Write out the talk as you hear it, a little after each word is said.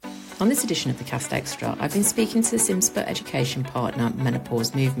On this edition of the Cast Extra, I've been speaking to the Simspur education partner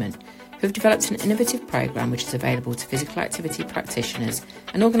Menopause Movement, who have developed an innovative programme which is available to physical activity practitioners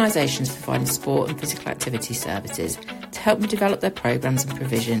and organisations providing sport and physical activity services to help them develop their programmes and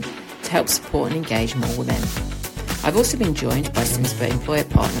provision to help support and engage more women. I've also been joined by Simspur employer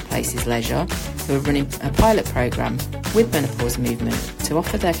partner Places Leisure, who are running a pilot programme with Menopause Movement to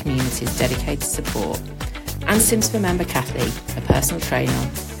offer their communities dedicated support, and Simspur member Kathy, a personal trainer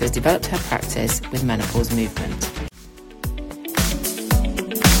who has developed her practice with Menopause Movement.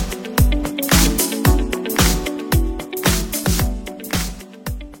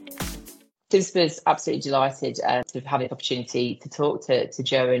 Simspur's absolutely delighted to have the opportunity to talk to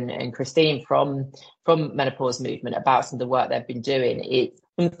Jo and Christine from Menopause Movement about some of the work they've been doing. It's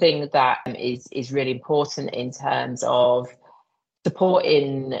something that is really important in terms of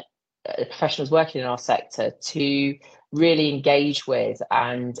supporting professionals working in our sector to really engage with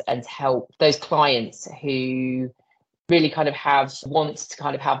and help those clients who really kind of want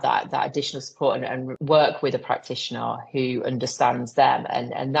to have that additional support and work with a practitioner who understands them,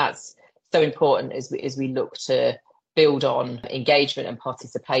 and that's so important as we look to build on engagement and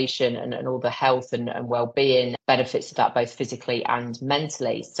participation and all the health and well-being benefits of that, both physically and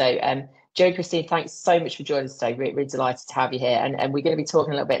mentally. So Jo, Christine, thanks so much for joining us today. Really delighted to have you here. And we're going to be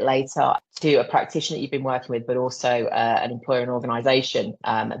talking a little bit later to a practitioner that you've been working with, but also an employer and organisation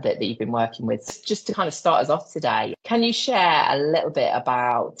that you've been working with. Just to kind of start us off today, can you share a little bit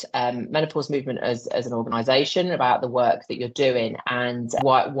about Menopause Movement as an organisation, about the work that you're doing and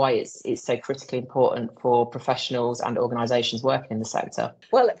why it's so critically important for professionals and organisations working in the sector?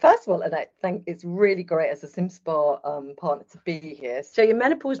 Well, first of all, and I think it's really great as a Simspur partner to be here. So your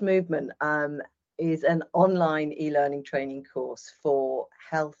Menopause Movement is an online e-learning training course for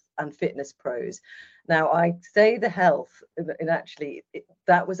health and fitness pros. Now, I say the health, and actually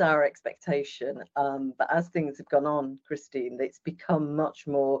that was our expectation, but as things have gone on, Christine, it's become much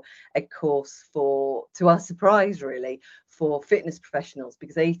more a course to our surprise, really, for fitness professionals,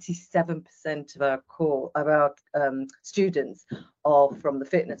 because 87% of our students are from the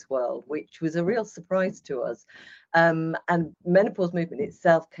fitness world, which was a real surprise to us. And Menopause Movement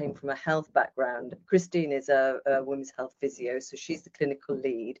itself came from a health background. Christine is a women's health physio, so she's the clinical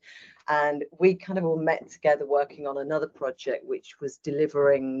lead. And we kind of all met together working on another project, which was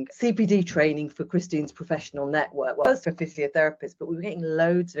delivering CPD training for Christine's professional network. Well, first for physiotherapists, but we were getting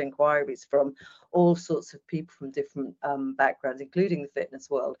loads of inquiries from all sorts of people from different backgrounds, including the fitness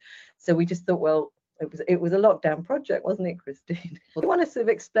world. So we just thought, well, it was a lockdown project, wasn't it, Christine? Do you want to sort of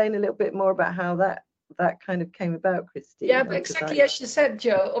explain a little bit more about how that kind of came about, Christine? Yeah, but exactly as you said,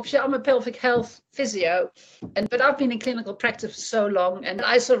 Jo. Obviously, I'm a pelvic health physio, but I've been in clinical practice for so long, and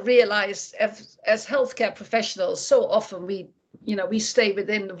I sort of realized as healthcare professionals, so often we stay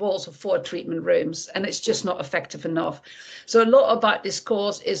within the walls of 4 treatment rooms, and it's just not effective enough. So a lot about this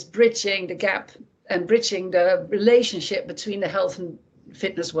course is bridging the gap and bridging the relationship between the health and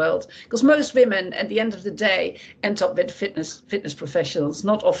fitness world, because most women at the end of the day end up with fitness professionals,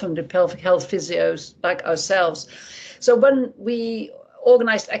 not often the pelvic health physios like ourselves. So when we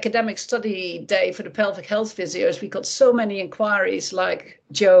organized academic study day for the pelvic health physios, we got so many inquiries, like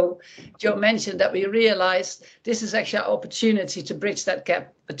Jo mentioned, that we realized this is actually our opportunity to bridge that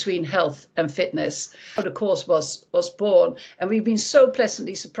gap between health and fitness. The course was born, and we've been so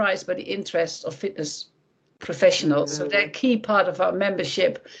pleasantly surprised by the interest of fitness professionals. So they're a key part of our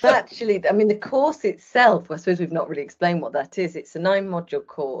membership. Actually, I mean, the course itself, I suppose we've not really explained what that is. It's a 9-module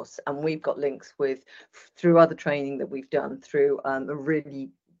course, and we've got links through other training that we've done through a really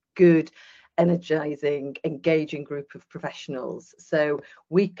good, energizing, engaging group of professionals. So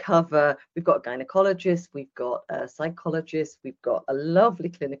we've got a gynecologist, we've got a psychologist, we've got a lovely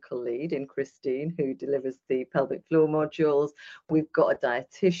clinical lead in Christine who delivers the pelvic floor modules, we've got a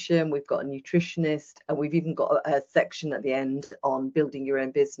dietitian, we've got a nutritionist, and we've even got a section at the end on building your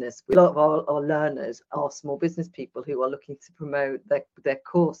own business. A lot of our learners are small business people who are looking to promote their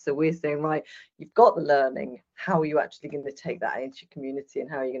course. So we're saying, right, you've got the learning, how are you actually going to take that into your community and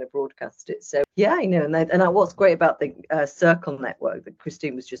how are you going to broadcast it? So yeah, and what's great about the Circle network that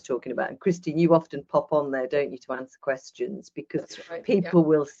Christine was just talking about, and Christine, you often pop on there, don't you, to answer questions, because people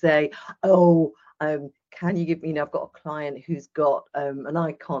will say, can you give me, I've got a client who's got, and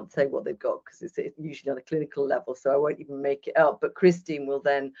I can't say what they've got because it's usually on a clinical level, so I won't even make it up, but Christine will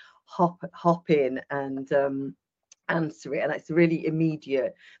then hop in and answer it, and it's really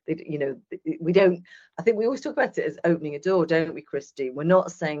immediate. I think we always talk about it as opening a door, don't we, Christine? We're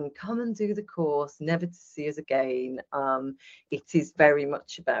not saying come and do the course, never to see us again. It is very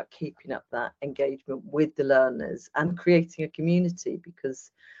much about keeping up that engagement with the learners and creating a community,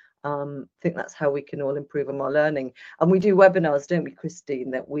 because I think that's how we can all improve on our learning. And we do webinars, don't we,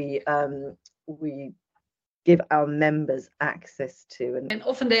 Christine, that we give our members access to. And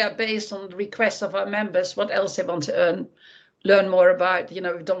often they are based on the requests of our members, what else they want to learn more about. You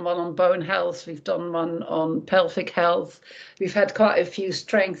know, we've done one on bone health, we've done one on pelvic health, we've had quite a few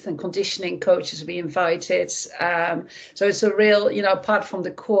strength and conditioning coaches we invited. So it's a real, you know, apart from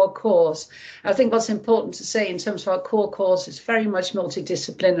the core course, I think what's important to say in terms of our core course is very much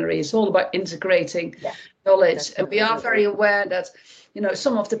multidisciplinary. It's all about integrating knowledge. And we are very aware that, you know,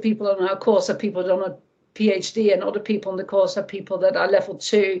 some of the people on our course are people that are PhD, and other people on the course are people that are level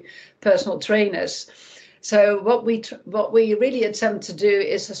 2 personal trainers. So what we really attempt to do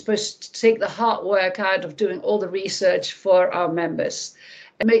is, I suppose, to take the hard work out of doing all the research for our members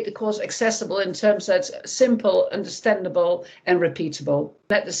and make the course accessible in terms that's simple, understandable, and repeatable.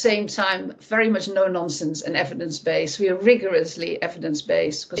 At the same time, very much no nonsense and evidence-based. We are rigorously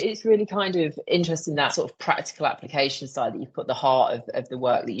evidence-based. It's really kind of interesting, that sort of practical application side that you put the heart of the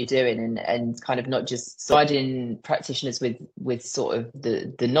work that you're doing, and kind of not just providing practitioners with sort of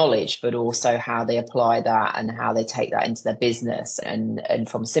the knowledge, but also how they apply that and how they take that into their business. And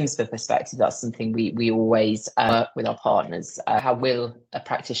from a SIMSPA perspective, that's something we always work with our partners. How will a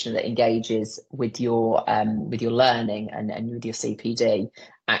practitioner that engages with your learning and with your CPD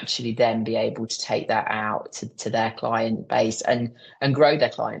actually then be able to take that out to their client base and grow their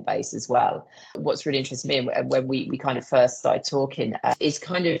client base as well. What's really interesting to me, and when we kind of first started talking, is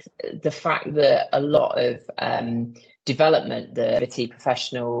kind of the fact that a lot of development that fertility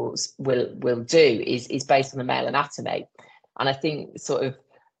professionals will do is based on the male anatomy. And I think sort of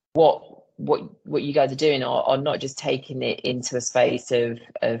what you guys are doing are not just taking it into a space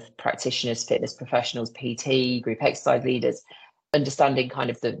of practitioners, fitness professionals, PT, group exercise leaders, understanding kind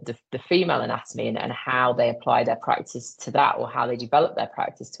of the female anatomy and how they apply their practice to that, or how they develop their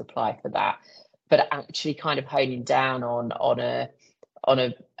practice to apply for that, but actually kind of honing down on a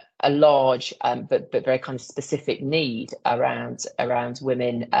large but very kind of specific need around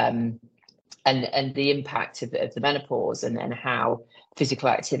women, and the impact of the menopause and how physical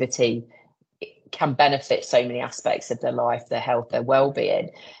activity can benefit so many aspects of their life, their health, their well-being.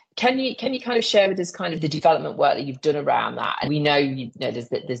 Can you kind of share with us kind of the development work that you've done around that? And we know,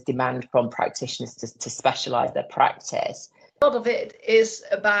 there's demand from practitioners to specialise their practice. A lot of it is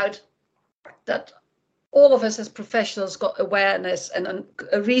about that all of us as professionals got awareness and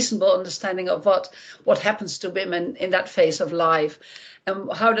a reasonable understanding of what happens to women in that phase of life,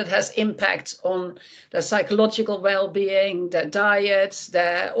 and how that has impact on their psychological well-being, their diets,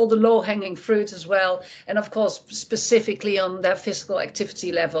 all the low-hanging fruit as well, and of course specifically on their physical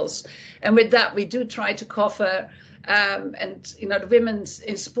activity levels. And with that, we do try to cover, and you know, the women's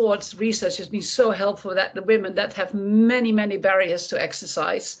in sports research has been so helpful, that the women that have many barriers to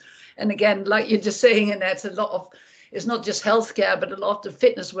exercise. And again, like you're just saying, and that's a lot of, it's not just healthcare, but a lot of the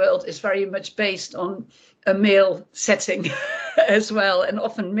fitness world is very much based on a male setting as well. And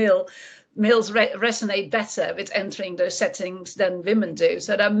often males resonate better with entering those settings than women do.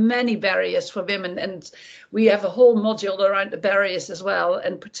 So there are many barriers for women, and we have a whole module around the barriers as well,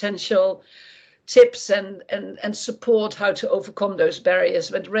 and potential tips and support how to overcome those barriers,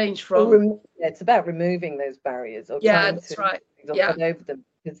 that range from it's about removing those barriers, or that's right, get over them.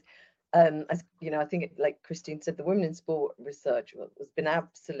 Because as you know, I think like Christine said, the women in sport research has been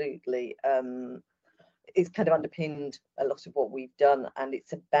absolutely it's kind of underpinned a lot of what we've done, and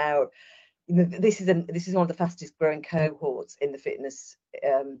it's about, you know, this is one of the fastest growing cohorts in the fitness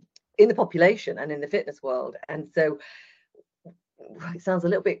in the population and in the fitness world. And so it sounds a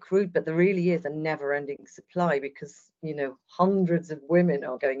little bit crude, but there really is a never-ending supply, because, you know, hundreds of women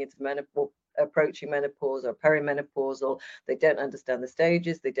are going into menopause, approaching menopause or perimenopause, or they don't understand the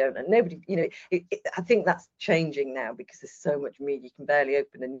stages, they don't, and nobody, you know, I think that's changing now, because there's so much media, you can barely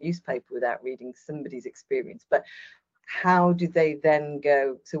open a newspaper without reading somebody's experience. But how do they then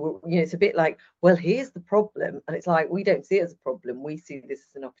go? So, you know, it's a bit like, well, here's the problem, and it's like, we don't see it as a problem, we see this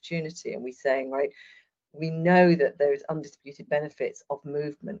as an opportunity, and we're saying, right, we know that there's undisputed benefits of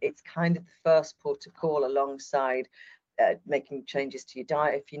movement. It's kind of the first port of call, alongside making changes to your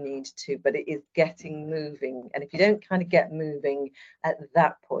diet if you need to, but it is getting moving. And if you don't kind of get moving at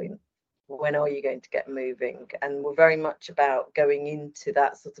that point, when are you going to get moving? And we're very much about going into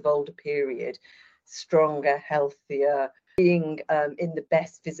that sort of older period stronger, healthier, being in the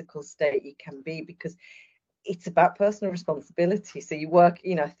best physical state you can be, because it's about personal responsibility. So you work,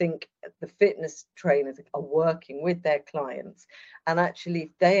 you know, I think the fitness trainers are working with their clients, and actually if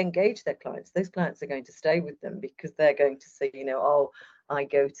they engage their clients, those clients are going to stay with them, because they're going to say, you know, oh, I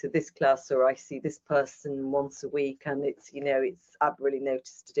go to this class or I see this person once a week, and it's, you know, it's, I've really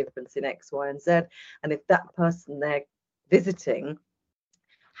noticed a difference in X, Y, and Z. And if that person they're visiting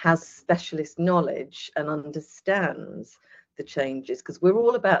has specialist knowledge and understands the changes, because we're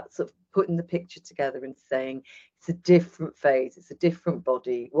all about sort of putting the picture together and saying it's a different phase, it's a different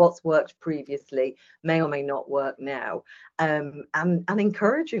body, what's worked previously may or may not work now, and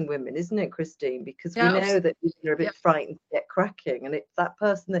encouraging women, isn't it, Christine? Because we know that they're a bit frightened to get cracking, and if that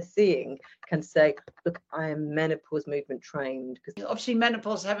person they're seeing can say, look, I am menopause movement trained. Because obviously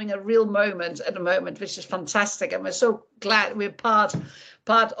menopause is having a real moment at the moment, which is fantastic, and we're so glad we're part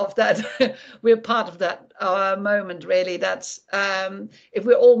of that. We're part of that moment, really. That's if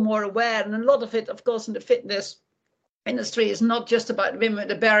we're all more aware, and a lot of it, of course, in the fitness industry is not just about women with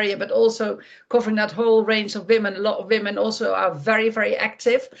a barrier, but also covering that whole range of women. A lot of women also are very, very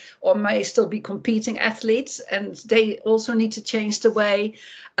active or may still be competing athletes, and they also need to change the way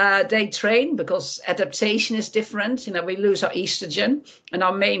they train, because adaptation is different. You know, we lose our estrogen, and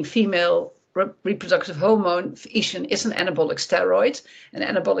our main female reproductive hormone, estrogen, is an anabolic steroid, and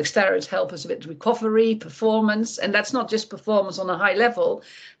anabolic steroids help us with recovery, performance, and that's not just performance on a high level,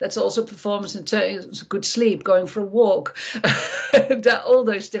 that's also performance in terms of good sleep, going for a walk, all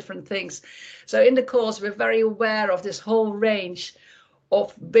those different things. So in the course, we're very aware of this whole range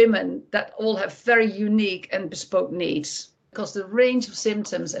of women that all have very unique and bespoke needs, because the range of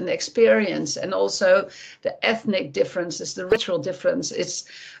symptoms and experience, and also the ethnic differences, the ritual difference, it's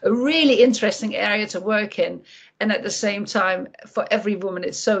a really interesting area to work in. And at the same time, for every woman,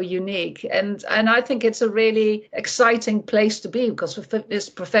 it's so unique. And I think it's a really exciting place to be, because for fitness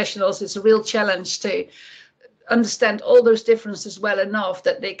professionals, it's a real challenge to understand all those differences well enough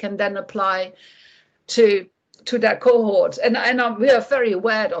that they can then apply to their cohort. And we are very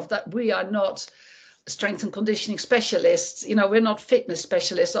aware of that. We are not strength and conditioning specialists, you know, we're not fitness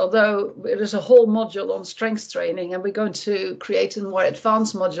specialists, although there's a whole module on strength training, and we're going to create a more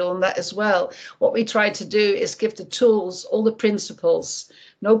advanced module on that as well. What we try to do is give the tools, all the principles,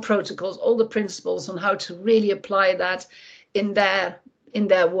 no protocols, all the principles on how to really apply that in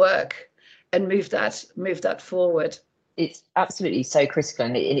their work and move that forward. It's absolutely so critical,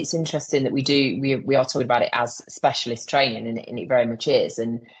 and it's interesting that we are talking about it as specialist training, and it very much is.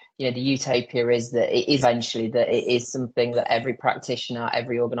 And you know, the utopia is that it is eventually that it is something that every practitioner,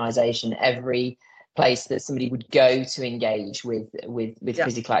 every organisation, every place that somebody would go to engage with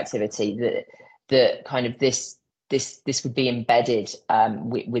physical activity, that kind of this would be embedded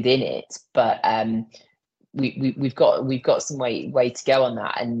within it. But we've got some way to go on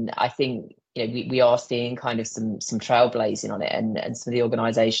that, and I think, you know, we are seeing kind of some trailblazing on it, and some of the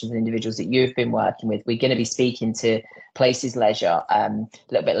organisations and individuals that you've been working with. We're going to be speaking to Places Leisure a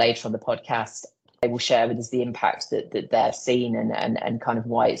little bit later on the podcast. They will share with us the impact that they've seen and kind of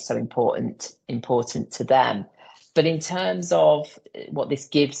why it's so important to them. But in terms of what this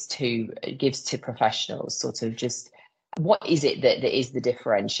gives to professionals, sort of just what is it that is the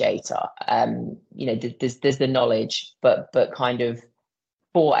differentiator? You know, there's the knowledge, but kind of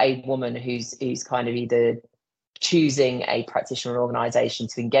for a woman who's kind of either choosing a practitioner or organisation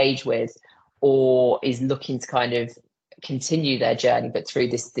to engage with, or is looking to kind of continue their journey, but through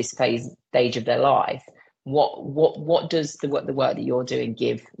this stage of their life, what does the work that you're doing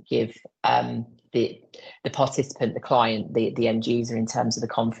give the participant, the client, the end user, in terms of the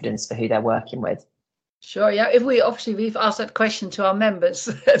confidence for who they're working with? Sure, yeah. We've asked that question to our members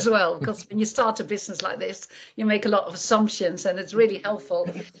as well, because when you start a business like this, you make a lot of assumptions, and it's really helpful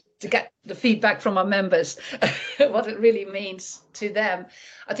to get the feedback from our members, what it really means to them.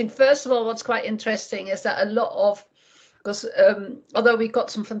 I think, first of all, what's quite interesting is that a lot of, because although we've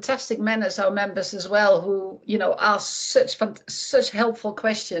got some fantastic men as our members as well, who, you know, ask such helpful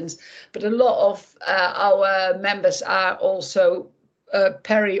questions, but a lot of our members are also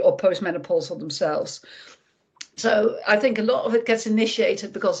peri or postmenopausal themselves. So I think a lot of it gets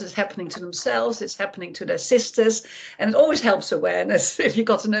initiated because it's happening to themselves, it's happening to their sisters, and it always helps awareness if you've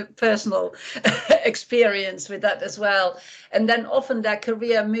got a personal experience with that as well. And then often their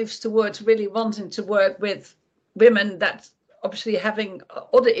career moves towards really wanting to work with women that obviously having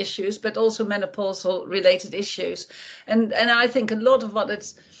other issues, but also menopausal related issues. And I think a lot of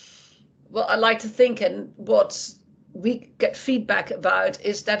what I like to think, and what we get feedback about,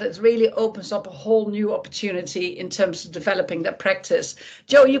 is that it really opens up a whole new opportunity in terms of developing that practice.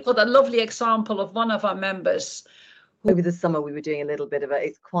 Jo, you've got a lovely example of one of our members. Over the summer, we were doing a little bit of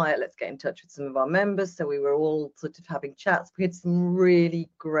it's quiet, let's get in touch with some of our members. So we were all sort of having chats. We had some really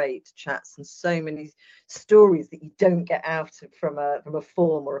great chats and so many stories that you don't get out from a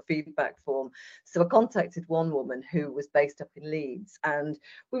form or a feedback form. So I contacted one woman who was based up in Leeds, and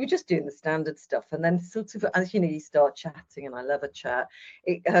we were just doing the standard stuff. And then sort of, as you know, you start chatting, and I love a chat.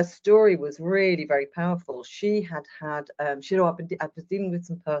 Her story was really very powerful. She had I was dealing with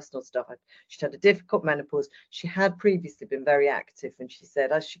some personal stuff. She'd had a difficult menopause. She had previously been very active, and she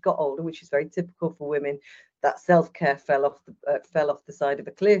said as she got older, which is very typical for women, that self-care fell off the side of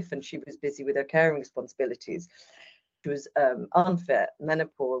a cliff, and she was busy with her caring responsibilities. She was unfit,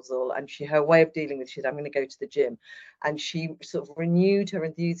 menopausal, and her way of dealing with it, she said, I'm going to go to the gym. And she sort of renewed her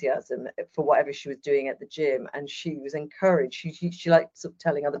enthusiasm for whatever she was doing at the gym, and she was encouraged. She liked sort of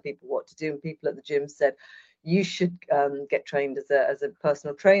telling other people what to do, and people at the gym said, you should get trained as a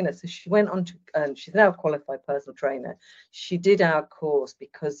personal trainer. So she went on to, she's now a qualified personal trainer. She did our course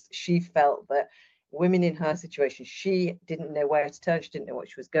because she felt that women in her situation, she didn't know where to turn. She didn't know what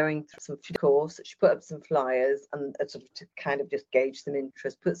she was going through. Some course, she put up some flyers and sort of to kind of just gauge some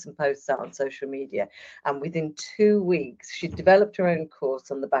interest, put some posts out on social media. And within 2 weeks, she developed her own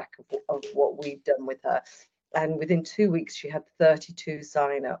course on the back of what we've done with her. And within 2 weeks, she had 32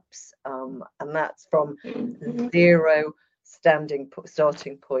 sign-ups. And that's from zero starting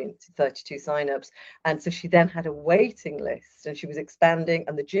point, 32 sign-ups. And so she then had a waiting list, and she was expanding.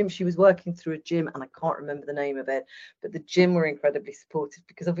 And the gym, she was working through a gym, and I can't remember the name of it, but the gym were incredibly supportive,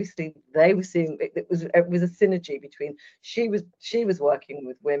 because obviously they were seeing it was a synergy between she was working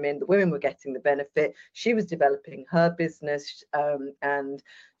with women, the women were getting the benefit, she was developing her business, and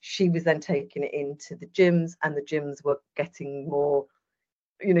she was then taking it into the gyms, and the gyms were getting more,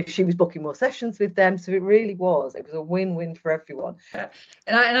 you know, she was booking more sessions with them. So it was a win-win for everyone.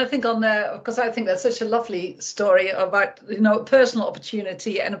 And I think because I think that's such a lovely story about, you know, personal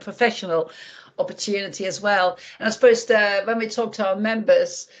opportunity and a professional opportunity as well. And I suppose when we talk to our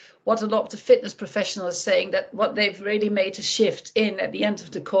members, what a lot of the fitness professionals are saying, that what they've really made a shift in at the end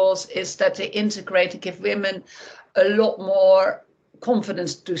of the course is that they integrate and give women a lot more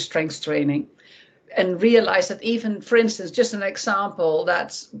confidence to do strength training. And realize that, even, for instance, just an example,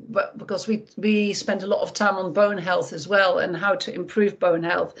 that's because we spend a lot of time on bone health as well, and how to improve bone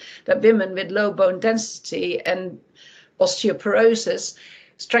health, that women with low bone density and osteoporosis,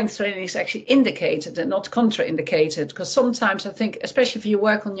 strength training is actually indicated and not contraindicated. Because sometimes I think, especially if you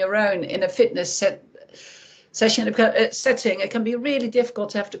work on your own in a fitness setting, it can be really difficult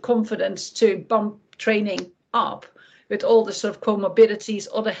to have the confidence to bump training up with all the sort of comorbidities,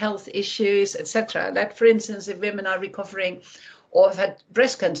 other health issues, etc. Like, for instance, if women are recovering or have had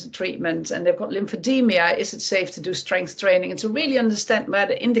breast cancer treatment and they've got lymphedema, is it safe to do strength training? And to really understand where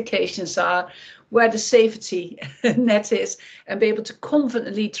the indications are, where the safety net is, and be able to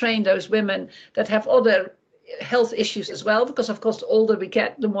confidently train those women that have other health issues as well, because of course the older we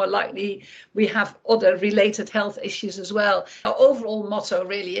get, the more likely we have other related health issues as well. Our overall motto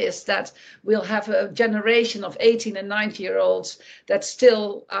really is that we'll have a generation of 18 and 90-year-olds that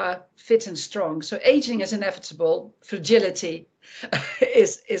still are fit and strong. So aging is inevitable, fragility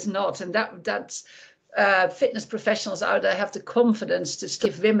is not, and that's fitness professionals out there have the confidence to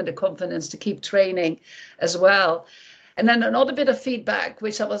give women the confidence to keep training as well. And then another bit of feedback,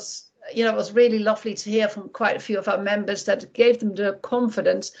 which it was really lovely to hear from quite a few of our members, that gave them the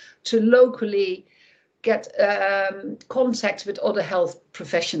confidence to locally get contact with other health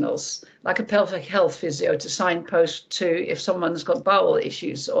professionals, like a pelvic health physio, to signpost to if someone's got bowel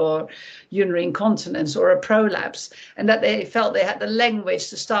issues or urinary incontinence or a prolapse, and that they felt they had the language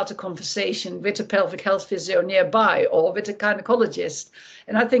to start a conversation with a pelvic health physio nearby or with a gynecologist.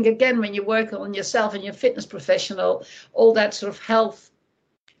 And I think, again, when you work on yourself and you're a fitness professional, all that sort of health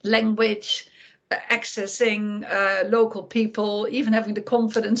language, accessing local people, even having the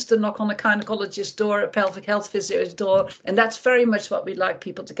confidence to knock on a gynecologist's door, a pelvic health physio's door. And that's very much what we'd like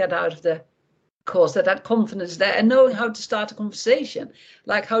people to get out of the course, that confidence there, and knowing how to start a conversation.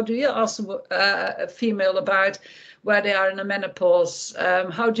 Like, how do you ask a female about where they are in a menopause?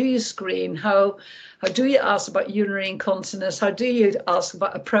 How do you screen? How do you ask about urinary incontinence? How do you ask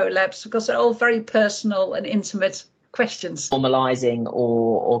about a prolapse? Because they're all very personal and intimate questions. Normalizing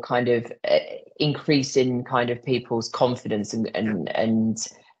or kind of increasing kind of people's confidence and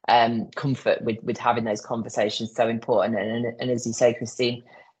comfort with having those conversations, so important. And as you say, Christine,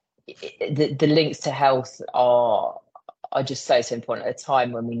 the links to health are just so important at a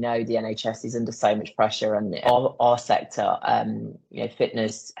time when we know the NHS is under so much pressure, and our sector,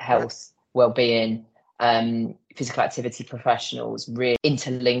 fitness, health, well-being, physical activity professionals really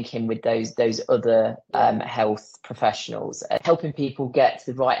interlinking with those other health professionals, helping people get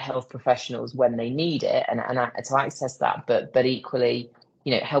to the right health professionals when they need it and to access that, but equally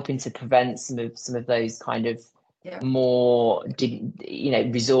helping to prevent some of those kind of more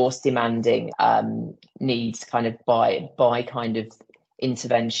resource demanding needs kind of by kind of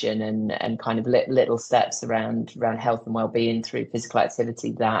intervention and kind of little steps around health and well-being through physical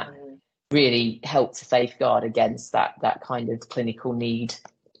activity that really help to safeguard against that kind of clinical need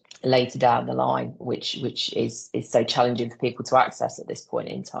later down the line, which is so challenging for people to access at this point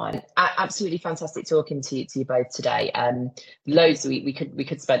in time. Absolutely fantastic talking to you both today. Loads we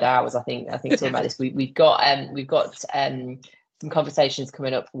could spend hours, I think talking about this. We've got some conversations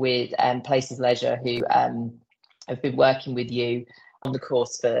coming up with Places Leisure, who have been working with you on the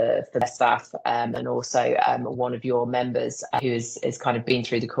course for their staff, and also one of your members who has kind of been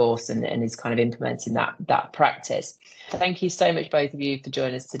through the course and is kind of implementing that practice. Thank you so much, both of you, for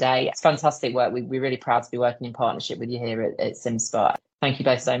joining us today. It's fantastic work. We're really proud to be working in partnership with you here at SimSpot. Thank you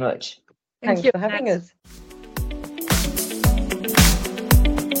both so much. Thanks for having us.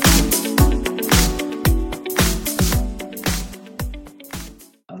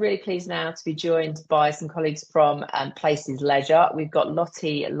 Really pleased now to be joined by some colleagues from Places Leisure. We've got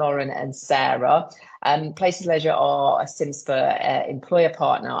Lottie, Lauren and Sarah. Places Leisure are a SimSpot employer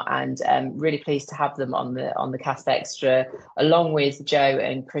partner, and really pleased to have them on the Cast Extra, along with Joe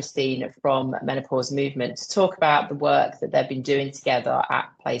and Christine from Menopause Movement, to talk about the work that they've been doing together at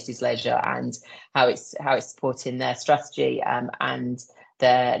Places Leisure and how it's supporting their strategy and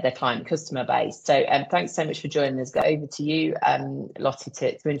their client customer base. So thanks so much for joining us. Go over to you, Lottie,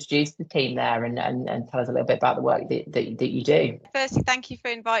 to introduce the team there and tell us a little bit about the work that you do. Firstly, thank you for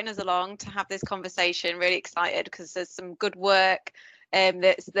inviting us along to have this conversation. Really excited because there's some good work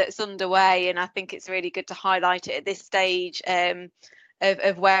that's underway, and I think it's really good to highlight it at this stage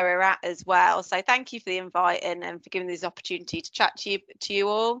of where we're at as well. So thank you for the invite and for giving this opportunity to chat to you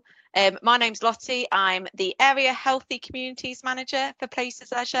all. My name's Lottie. I'm the Area Healthy Communities Manager for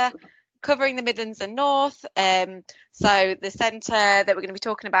Places Leisure, covering the Midlands and North. So the centre that we're going to be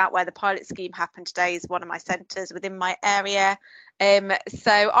talking about, where the pilot scheme happened today, is one of my centres within my area.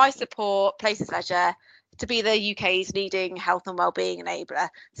 So I support Places Leisure to be the UK's leading health and wellbeing enabler.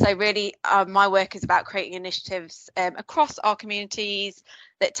 So really, my work is about creating initiatives across our communities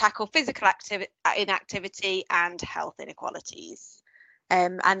that tackle physical inactivity and health inequalities.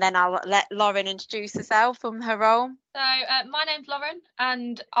 And then I'll let Lauren introduce herself from her role. So my name's Lauren,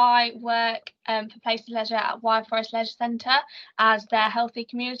 and I work for Places Leisure at Wyre Forest Leisure Centre as their Healthy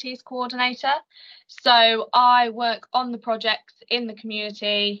Communities Coordinator. So I work on the projects in the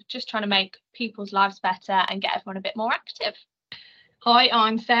community, just trying to make people's lives better and get everyone a bit more active. Hi,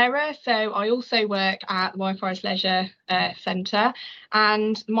 I'm Sarah. So I also work at the Wyre Forest Leisure Centre,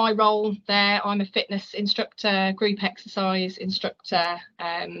 and my role there, I'm a fitness instructor, group exercise instructor,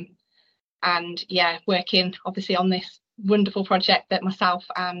 and working obviously on this wonderful project that myself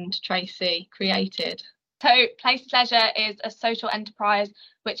and Tracy created. So Places Leisure is a social enterprise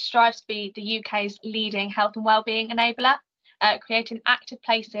which strives to be the UK's leading health and wellbeing enabler, creating active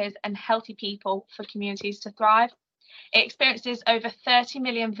places and healthy people for communities to thrive. It experiences over 30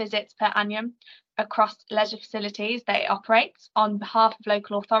 million visits per annum across leisure facilities that it operates on behalf of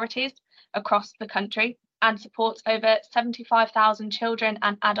local authorities across the country, and supports over 75,000 children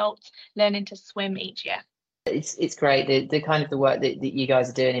and adults learning to swim each year. It's great. The kind of the work that you guys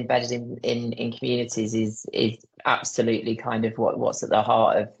are doing embedded in communities is absolutely kind of what's at the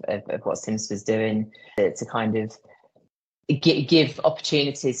heart of what SimSpot's doing, to kind of give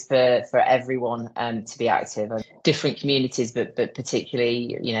opportunities for everyone to be active. Different communities, but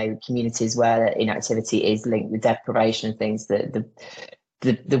particularly communities where inactivity is linked with deprivation and things.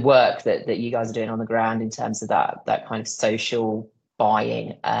 The work that you guys are doing on the ground in terms of that kind of social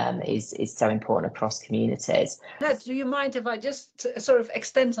buying is so important across communities. Do you mind if I just sort of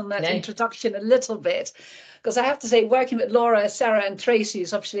extend on that introduction a little bit? Because I have to say, working with Laura, Sarah and Tracy,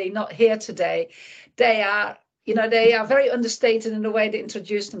 who's obviously not here today, they are very understated in the way they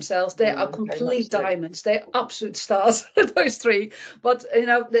introduce themselves. They are complete diamonds. They're absolute stars, those three. But,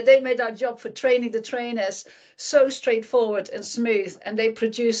 they made our job for training the trainers so straightforward and smooth, and they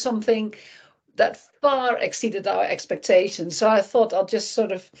produced something that far exceeded our expectations. So I thought I'll just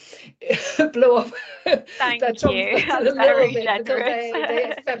sort of blow up Thank that you. a little bit, because they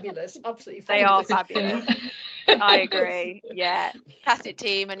are fabulous, absolutely fabulous. They are fabulous. I agree. Yeah, fantastic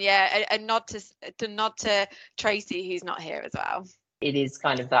team, and nod to Tracy, who's not here as well. It is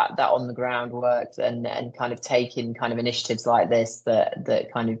kind of that on the ground work and kind of taking kind of initiatives like this that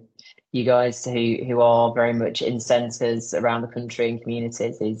kind of you guys who are very much in centres around the country and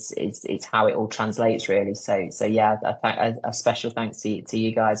communities is how it all translates really. So yeah, a special thanks to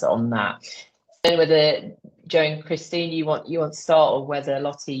you guys on that. And whether Jo and Christine, you want to start, or whether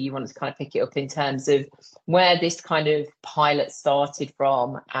Lottie, you want to kind of pick it up in terms of where this kind of pilot started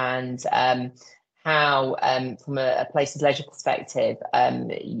from, and how, from a places leisure perspective,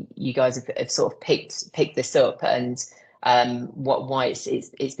 you guys have sort of picked this up, and why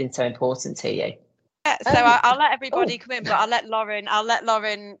it's been so important to you. Yeah, so I'll let everybody come in, but I'll let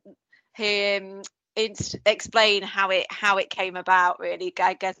Lauren explain how it came about, really.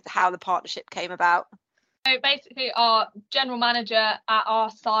 I guess how the partnership came about. So basically, our general manager at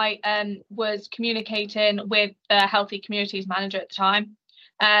our site was communicating with the Healthy Communities manager at the time,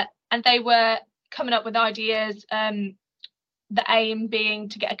 and they were coming up with ideas, the aim being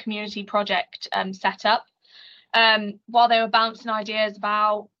to get a community project set up. While they were bouncing ideas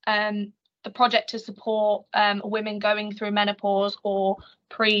about the project to support women going through menopause or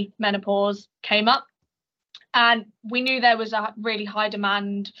pre-menopause came up, and we knew there was a really high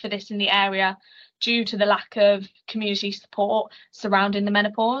demand for this in the area due to the lack of community support surrounding the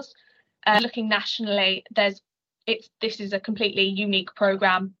menopause. Looking nationally, this is a completely unique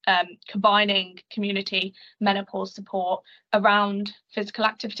programme combining community menopause support around physical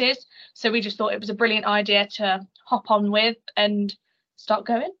activities. So we just thought it was a brilliant idea to hop on with and start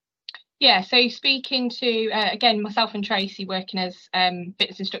going. Yeah, so speaking to, again, myself and Tracy working as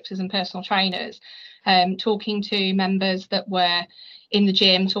fitness instructors and personal trainers, talking to members that were in the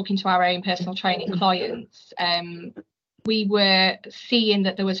gym, talking to our own personal training clients, we were seeing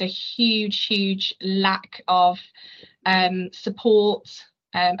that there was a huge lack of support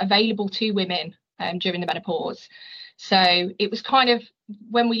available to women during the menopause. So it was kind of,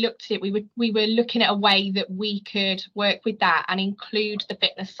 when we looked at it, we were looking at a way that we could work with that and include the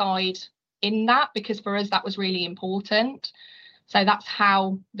fitness side in that, because for us that was really important. So that's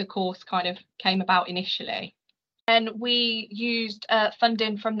how the course kind of came about initially. And we used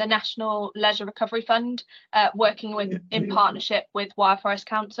funding from the National Leisure Recovery Fund, working in partnership with Wire Forest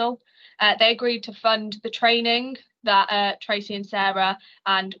Council. They agreed to fund the training that Tracy and Sarah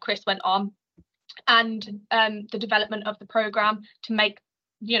and Chris went on, and the development of the programme to make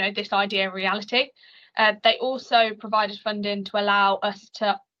this idea a reality. They also provided funding to allow us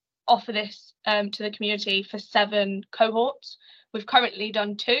to offer this to the community for 7 cohorts. We've currently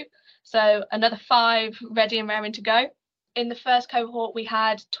done 2, so another 5 ready and raring to go. In the first cohort we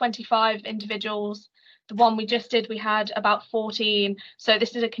had 25 individuals. The one we just did, we had about 14. So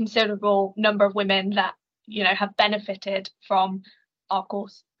this is a considerable number of women that have benefited from our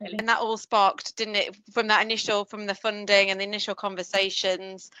course, really. And that all sparked, didn't it, from the funding and the initial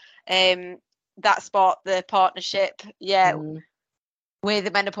conversations, that sparked the partnership, with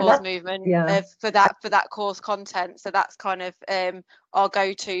the menopause movement, for that course content. So that's kind of our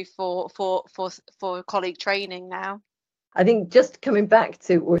go-to for colleague training now. I think just coming back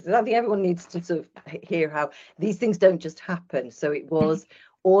to, I think everyone needs to sort of hear how these things don't just happen. So it was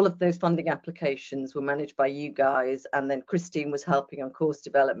all of those funding applications were managed by you guys, and then Christine was helping on course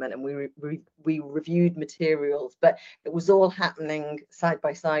development, and we reviewed materials, but it was all happening side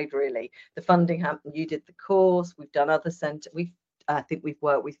by side, really. The funding happened, you did the course, we've done other centres, I think we've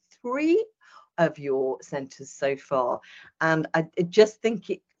worked with 3 of your centres so far, and I just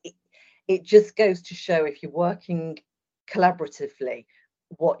think it just goes to show, if you're working collaboratively,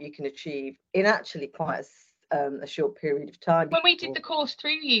 what you can achieve in actually quite a short period of time. When we did the course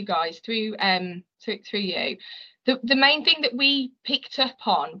through you guys, through you, the main thing that we picked up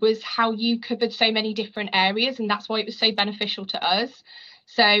on was how you covered so many different areas, and that's why it was so beneficial to us.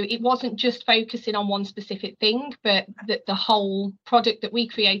 So it wasn't just focusing on one specific thing, but that the whole product that we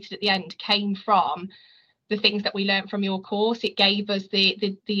created at the end came from the things that we learned from your course. It gave us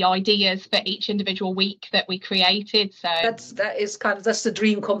the ideas for each individual week that we created. So that's the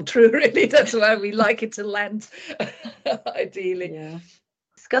dream come true, really. That's where we like it to land, ideally. Yeah.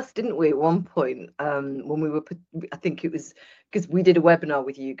 Discussed, didn't we, at one point, when we were, I think it was because we did a webinar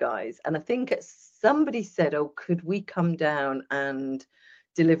with you guys, and I think somebody said, oh, could we come down and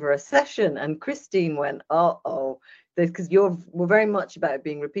deliver a session? And Christine went, because we're very much about it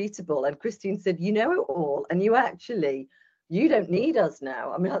being repeatable. And Christine said, you know it all, and you don't need us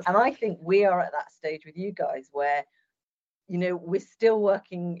now. I mean, and I think we are at that stage with you guys where, we're still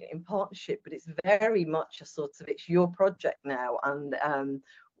working in partnership, but it's very much it's your project now. And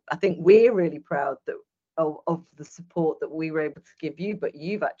I think we're really proud of the support that we were able to give you, but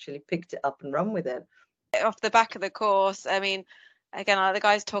you've actually picked it up and run with it. Off the back of the course, I mean, again, I'll let the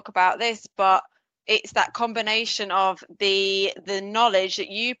guys talk about this, but it's that combination of the knowledge that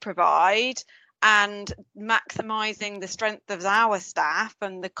you provide and maximising the strength of our staff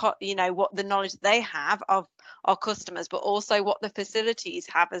and what the knowledge they have of our customers, but also what the facilities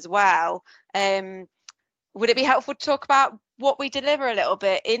have as well. Would it be helpful to talk about what we deliver a little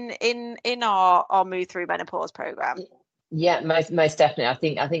bit in our Move Through Menopause program? Yeah, most definitely.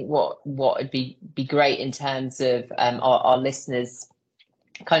 I think what would be great in terms of our listeners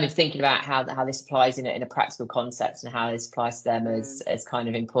kind of thinking about how this applies in a practical concept, and how this applies to them as kind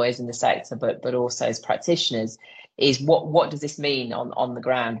of employers in the sector, but also as practitioners, is what does this mean on the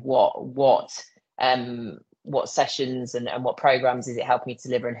ground? What sessions and what programs is it helping you to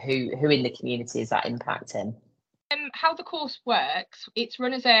deliver, and who in the community is that impacting? How the course works, it's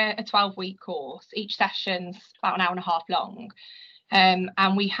run as a 12-week course. Each session's about an hour and a half long,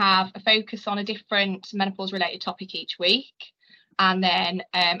 and we have a focus on a different menopause related topic each week. And then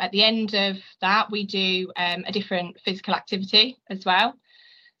at the end of that, we do a different physical activity as well.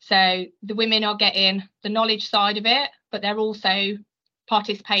 So the women are getting the knowledge side of it, but they're also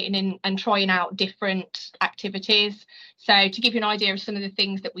participating in and trying out different activities. So to give you an idea of some of the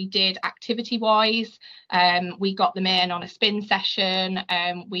things that we did activity wise, we got them in on a spin session,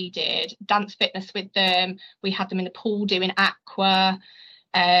 we did dance fitness with them, we had them in the pool doing aqua,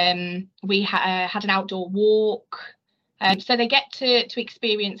 we had an outdoor walk. So they get to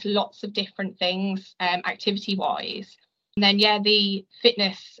experience lots of different things activity wise. And then the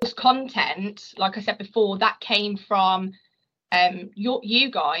fitness content, like I said before, that came from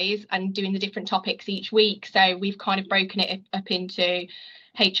you guys and doing the different topics each week. So we've kind of broken it up into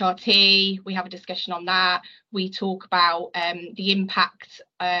HRT. We have a discussion on that. We talk about the impact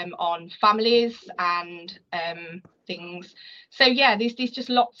on families and things. So there's just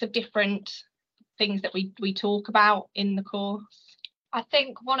lots of different things that we talk about in the course. I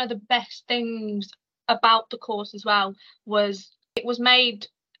think one of the best things about the course as well was it was made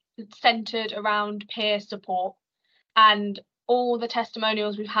centered around peer support, and all the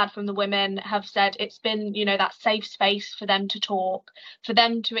testimonials we've had from the women have said it's been, that safe space for them to talk, for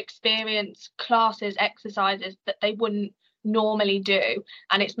them to experience classes, exercises that they wouldn't normally do,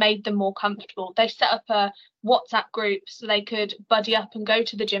 and it's made them more comfortable. They've set up a WhatsApp group so they could buddy up and go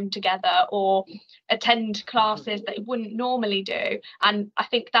to the gym together or attend classes that they wouldn't normally do, and I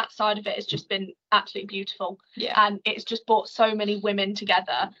think that side of it has just been absolutely beautiful. And it's just brought so many women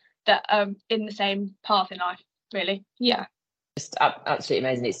together that are in the same path in life, really. Just absolutely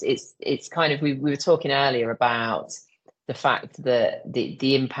amazing. It's kind of, we were talking earlier about the fact that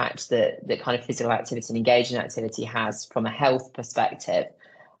the impact that kind of physical activity and engaging activity has from a health perspective.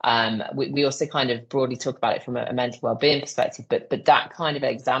 We also kind of broadly talk about it from a mental well-being perspective, but that kind of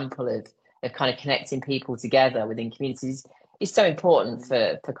example of kind of connecting people together within communities is so important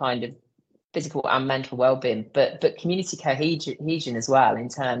for kind of physical and mental well-being, but community cohesion as well, in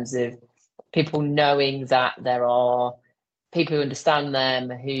terms of people knowing that there are people who understand them,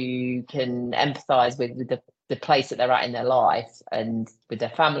 who can empathise with the place that they're at in their life and with their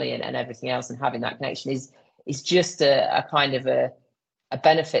family and everything else, and having that connection is just a kind of a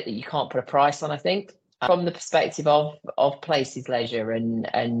benefit that you can't put a price on, I think. From the perspective of Places Leisure and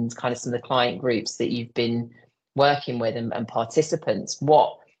kind of some of the client groups that you've been working with and participants,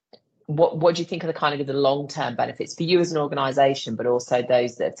 what do you think are the kind of the long-term benefits for you as an organisation, but also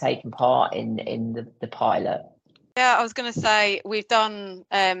those that have taken part in the pilot? Yeah, I was going to say we've done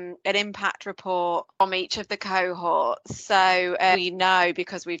an impact report from each of the cohorts, so we know,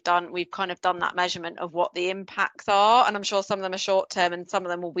 because we've kind of done that measurement of what the impacts are, and I'm sure some of them are short term and some of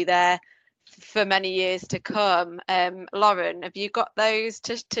them will be there for many years to come. Lauren, have you got those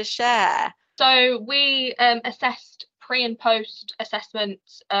to share? So we assessed pre and post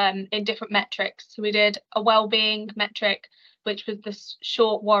assessments in different metrics. So we did a wellbeing metric, which was the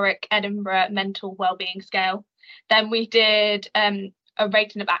short Warwick Edinburgh mental wellbeing scale. Then we did a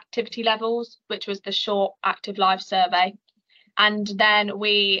rating of activity levels, which was the short active life survey. And then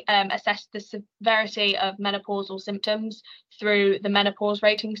we assessed the severity of menopausal symptoms through the menopause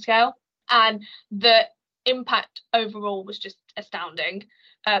rating scale. And the impact overall was just astounding.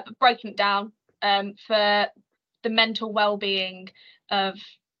 But breaking it down, for the mental well-being of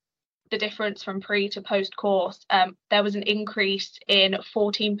the difference from pre to post course, there was an increase in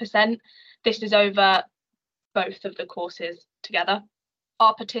 14%. This is over both of the courses together.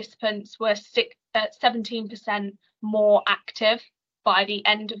 Our participants were 17% more active by the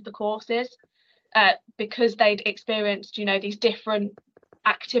end of the courses, because they'd experienced, these different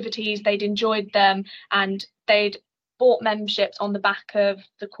activities, they'd enjoyed them, and they'd bought memberships on the back of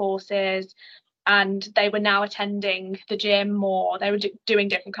the courses, and they were now attending the gym more, they were doing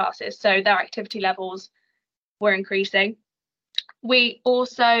different classes, so their activity levels were increasing. We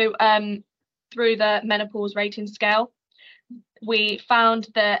also, through the menopause rating scale, we found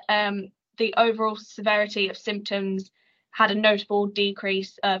that the overall severity of symptoms had a notable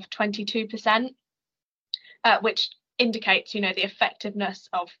decrease of 22%, which indicates, the effectiveness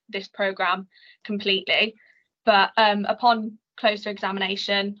of this programme completely. But upon closer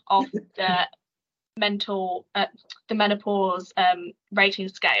examination of the menopause rating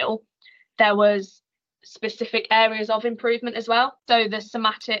scale, there was specific areas of improvement as well. So the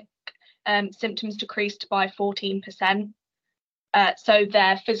somatic symptoms decreased by 14%. So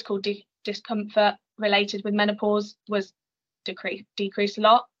their physical discomfort related with menopause was decreased a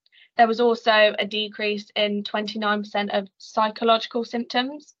lot. There was also a decrease in 29% of psychological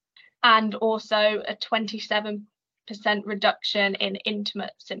symptoms, and also a 27% reduction in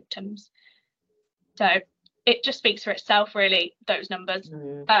intimate symptoms. So it just speaks for itself, really, those numbers.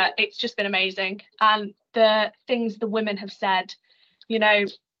 It's just been amazing. And the things the women have said,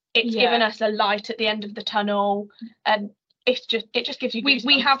 it's given us a light at the end of the tunnel, and it just gives you goosebumps.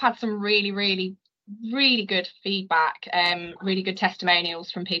 We have had some really, really, really good feedback, really good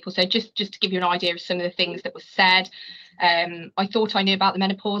testimonials from people. So just to give you an idea of some of the things that were said, I thought I knew about the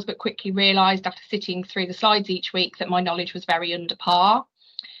menopause, but quickly realised after sitting through the slides each week that my knowledge was very under par.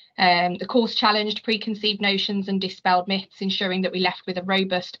 The course challenged preconceived notions and dispelled myths, ensuring that we left with a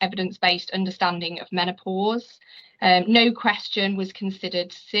robust evidence-based understanding of menopause. No question was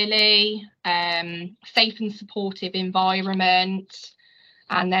considered silly. Safe and supportive environment.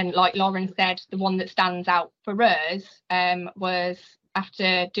 And then, like Lauren said, the one that stands out for us was,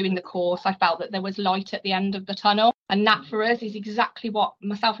 after doing the course, I felt that there was light at the end of the tunnel. And that for us is exactly what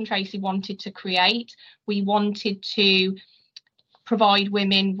myself and Tracy wanted to create. We wanted to provide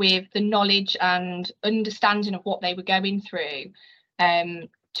women with the knowledge and understanding of what they were going through,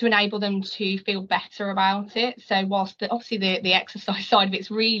 to enable them to feel better about it. So whilst obviously the exercise side of it's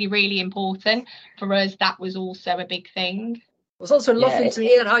really, really important, for us that was also a big thing. It was also lovely to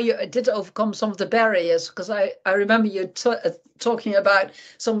hear how you did overcome some of the barriers, because I remember you talking about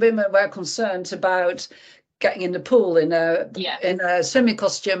some women were concerned about getting in the pool in a swimming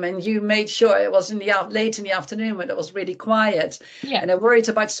costume, and you made sure it was late in the afternoon when it was really quiet. And they're worried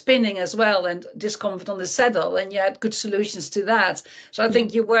about spinning as well and discomfort on the saddle, and you had good solutions to that. So I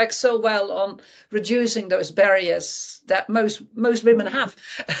think you work so well on reducing those barriers that most women have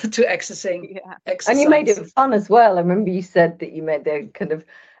to accessing exercise. And you made it fun as well. I remember you said that you made the kind of,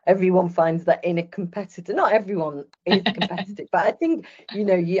 everyone finds that inner competitor. Not everyone is competitive, but I think,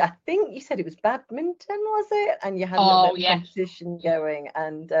 I think you said it was badminton, was it? And you had a competition going.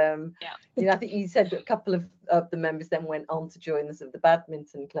 And, I think you said that a couple of the members then went on to join us of the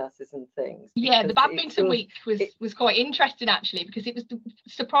badminton classes and things. Yeah, the badminton week was quite interesting, actually, because it was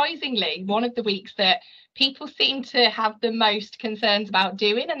surprisingly one of the weeks that people seemed to have the most concerns about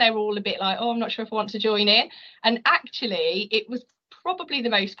doing, and they were all a bit like, I'm not sure if I want to join in. And actually, it was probably the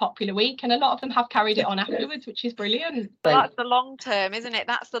most popular week, and a lot of them have carried it on afterwards, which is brilliant. That's the long term, isn't it?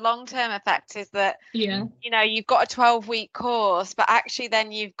 That's the long term effect, is that you've got a 12-week course, but actually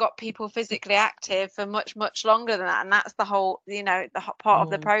then you've got people physically active for much longer than that. And that's the whole, the part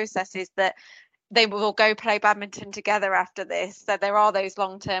of the process, is that they will go play badminton together after this. So there are those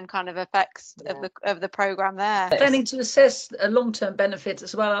long-term kind of effects of the program there. Planning to assess a long-term benefit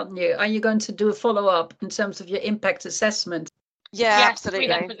as well, aren't you? Are you going to do a follow-up in terms of your impact assessment? Yeah, absolutely.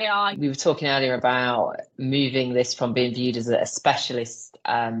 We definitely are. We were talking earlier about moving this from being viewed as a specialist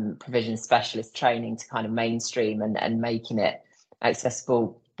provision, specialist training, to kind of mainstream and making it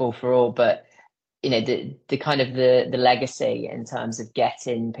accessible for all. But the kind of the legacy in terms of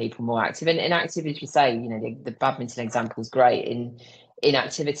getting people more active and active, as you say, the badminton example is great in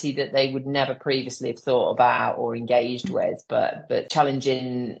activity that they would never previously have thought about or engaged with, but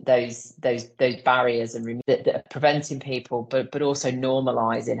challenging those barriers and that are preventing people, but also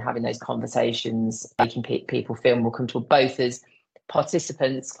normalizing having those conversations, making people feel more comfortable, both as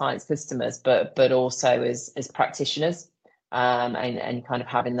participants, clients, customers, but also as practitioners. And kind of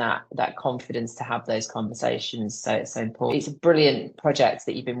having that confidence to have those conversations, so it's so important. It's a brilliant project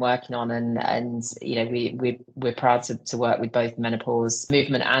that you've been working on, and we're proud to work with both menopause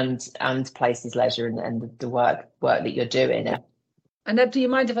movement and Places Leisure and the work that you're doing. And do you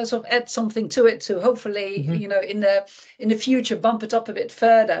mind if I sort of add something to it too? Hopefully, in the future, bump it up a bit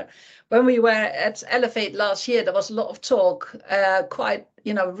further. When we were at Elevate last year, there was a lot of talk, quite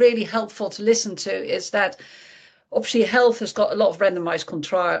really helpful to listen to, is that obviously health has got a lot of randomized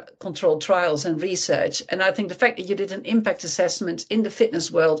controlled trials and research. And I think the fact that you did an impact assessment in the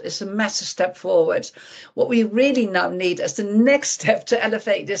fitness world is a massive step forward. What we really now need as the next step to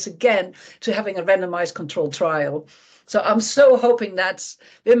elevate this again to having a randomized controlled trial. So I'm so hoping that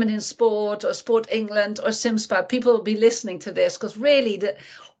Women in Sport or Sport England or SimSpa, people will be listening to this, because really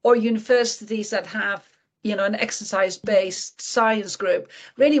or universities that have, you know, an exercise-based science group.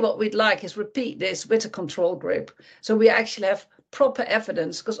 Really what we'd like is repeat this with a control group. So we actually have proper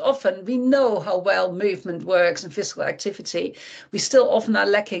evidence, because often we know how well movement works and physical activity. We still often are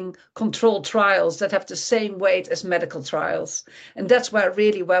lacking controlled trials that have the same weight as medical trials. And that's where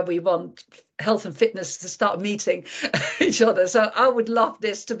we want health and fitness to start meeting each other. So I would love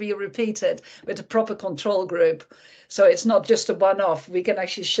this to be repeated with a proper control group. So it's not just a one-off. We can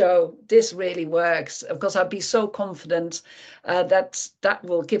actually show this really works. Of course, I'd be so confident that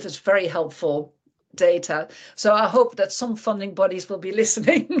will give us very helpful data. So I hope that some funding bodies will be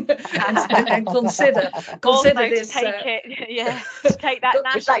listening and consider Also this. To take it, yeah, to take that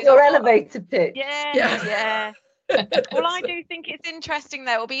national. It's like your elevator pitch. Yeah. Well, I do think it's interesting,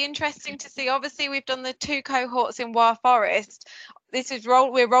 though. It'll be interesting to see. Obviously, we've done the 2 cohorts in War Forest.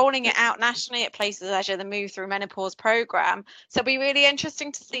 We're rolling it out nationally at Places Leisure, the Move Through Menopause programme. So it'll be really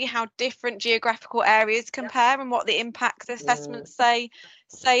interesting to see how different geographical areas compare and what the impact assessments say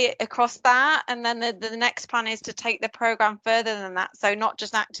across that. And then the next plan is to take the programme further than that. So not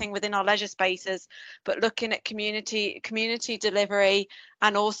just acting within our leisure spaces, but looking at community delivery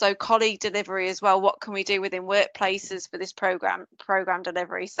and also colleague delivery as well. What can we do within workplaces for this program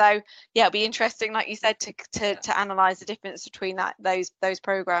delivery? So yeah, it'll be interesting, like you said, to analyse the difference between those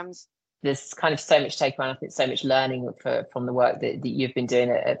programs. There's kind of so much take away, and I think so much learning from the work that you've been doing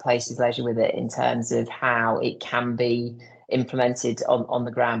at Places Leisure with it, in terms of how it can be implemented on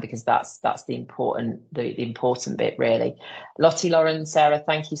the ground, because that's the important bit, really. Lottie, Lauren, Sarah,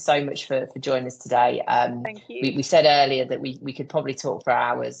 thank you so much for joining us today. Thank you. We said earlier that we could probably talk for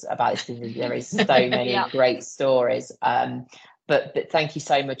hours about this, because there is so many great stories. But thank you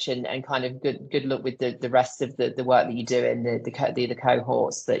so much, and kind of good luck with the rest of the work that you do in the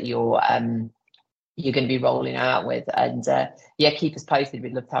cohorts that you're going to be rolling out with. And keep us posted.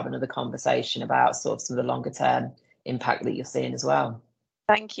 We'd love to have another conversation about sort of some of the longer term impact that you're seeing as well.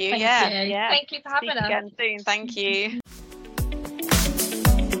 Thank you. Thank you. Thank you for having us again soon. Thank you.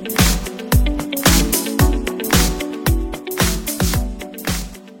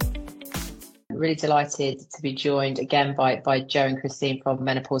 Really delighted to be joined again by Jo and Christine from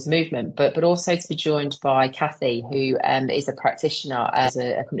Menopause Movement, but also to be joined by Kathy, who is a practitioner at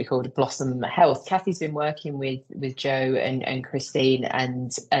a company called Blossom Health. Kathy's been working with Jo and Christine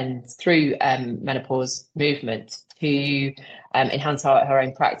and through Menopause Movement to enhance her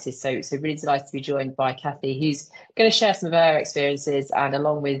own practice. So really delighted to be joined by Kathy, who's going to share some of her experiences, and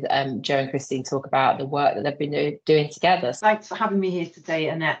along with Jo and Christine, talk about the work that they've been doing together. Thanks for having me here today,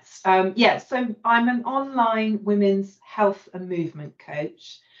 Annette. So I'm an online women's health and movement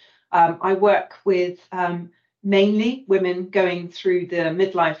coach. I work with mainly women going through the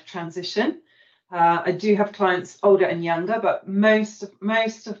midlife transition. I do have clients older and younger, but most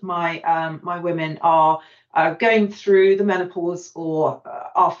of my my women are going through the menopause, or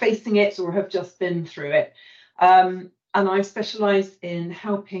are facing it, or have just been through it. And I specialise in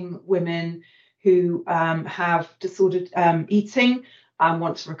helping women who have disordered eating and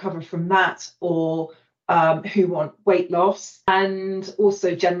want to recover from that, or who want weight loss, and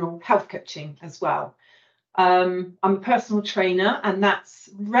also general health coaching as well. I'm a personal trainer, and that's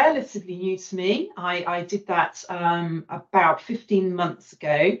relatively new to me. I did that about 15 months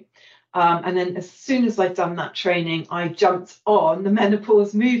ago. And then as soon as I'd done that training, I jumped on the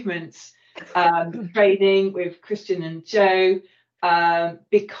Menopause Movement training with Christian and Jo,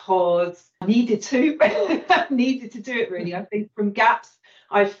 because I needed to. I needed to do it, really. I think from gaps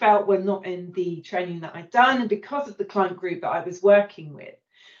I felt were not in the training that I'd done, and because of the client group that I was working with,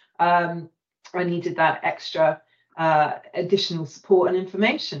 I needed that extra additional support and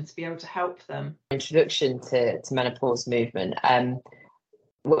information to be able to help them. Introduction to Menopause Movement.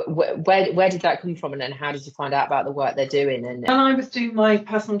 Where did that come from, and then how did you find out about the work they're doing? And when I was doing my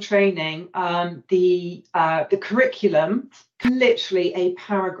personal training, the curriculum, literally a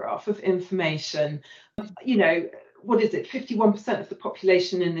paragraph of information. You know, what is it? 51% of the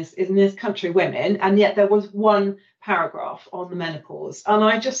population in this country women, and yet there was one paragraph on the menopause, and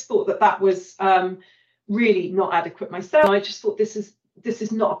I just thought that was really not adequate myself. I just thought this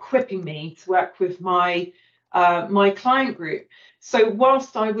is not equipping me to work with my client group. So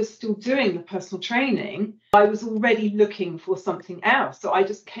whilst I was still doing the personal training, I was already looking for something else. So I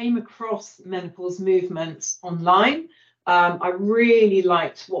just came across Menopause Movement online. I really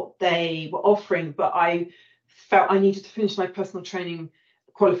liked what they were offering, but I felt I needed to finish my personal training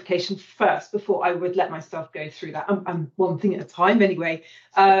qualification first before I would let myself go through that. I'm one thing at a time anyway.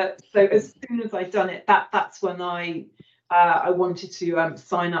 So as soon as I'd done it, that's when I wanted to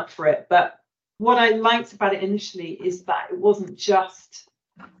sign up for it. But what I liked about it initially is that it wasn't just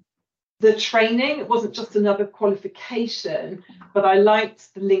the training. It wasn't just another qualification, but I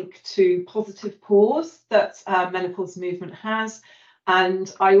liked the link to positive pause that menopause movement has.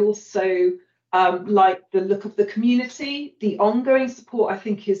 And I also like the look of the community. The ongoing support, I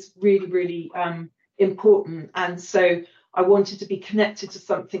think, is really, really important. And so I wanted to be connected to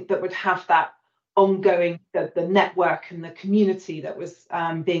something that would have that ongoing, the network and the community that was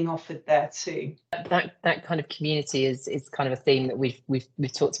being offered there too. That kind of community is kind of a theme that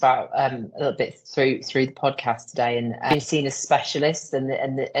we've talked about a little bit through the podcast today, and being seen as specialists, and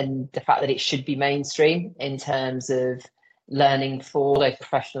the fact that it should be mainstream in terms of learning for those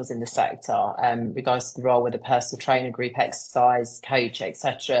professionals in the sector, regards to the role with a personal trainer, group exercise coach,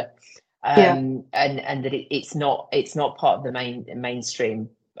 etc. And that it's not part of the mainstream.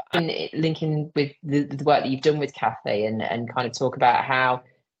 And linking with the work that you've done with Kathy, and kind of talk about how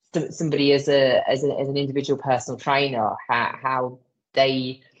somebody as an individual personal trainer, how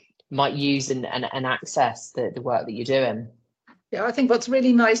they might use and access the work that you're doing. Yeah, I think what's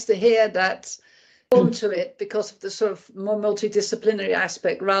really nice to hear that onto it because of the sort of more multidisciplinary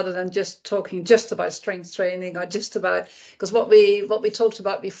aspect, rather than just talking just about strength training or just about, because what we talked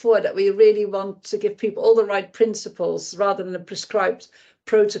about before, that we really want to give people all the right principles rather than a prescribed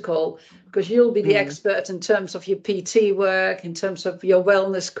protocol, because you'll be the expert in terms of your PT work, in terms of your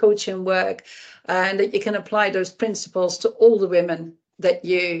wellness coaching work, and that you can apply those principles to all the women that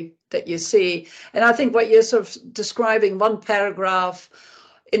you see. And I think what you're sort of describing, one paragraph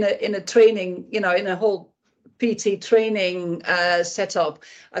in a training, in a whole PT training setup,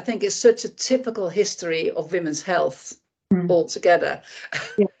 I think is such a typical history of women's health altogether.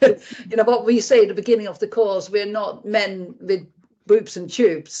 Yeah. What we say at the beginning of the course, we're not men with boobs and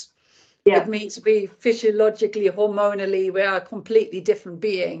tubes. Yeah. It means we physiologically, hormonally, we are completely different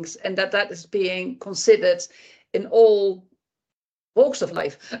beings, and that is being considered in all walks of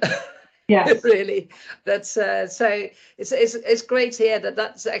life. Yes. Really, that's so it's great to hear that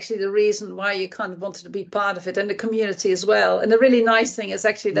that's actually the reason why you kind of wanted to be part of it, and the community as well. And the really nice thing is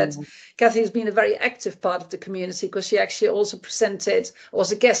actually that Kathy has been a very active part of the community, because she actually also presented,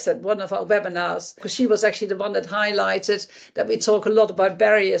 was a guest at one of our webinars, because she was actually the one that highlighted that we talk a lot about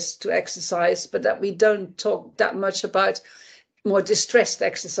barriers to exercise, but that we don't talk that much about more distressed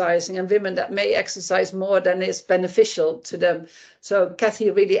exercising, and women that may exercise more than is beneficial to them. So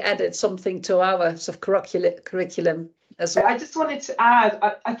Kathy really added something to our sort of curriculum as well. I just wanted to add,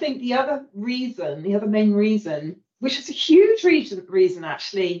 I think the other main reason, which is a huge reason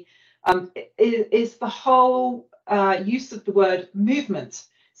actually, is the whole use of the word movement.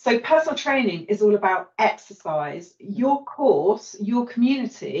 So personal training is all about exercise. Your course, your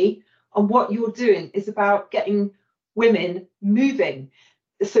community, and what you're doing is about getting women moving.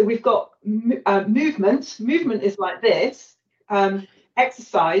 So we've got movement. Movement is like this.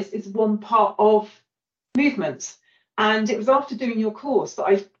 Exercise is one part of movement. And it was after doing your course that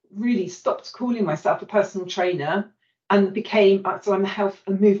I really stopped calling myself a personal trainer and became, so I'm a health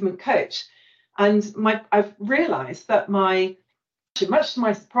and movement coach. And I've realised that much to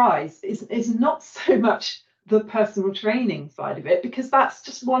my surprise, is not so much the personal training side of it, because that's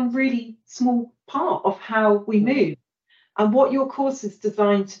just one really small part of how we move. And what your course is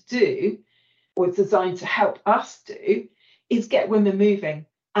designed to do, or designed to help us do, is get women moving.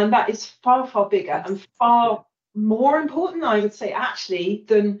 And that is far, far bigger and far more important, I would say, actually,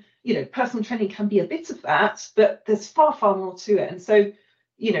 than, personal training can be a bit of that, but there's far, far more to it. And so,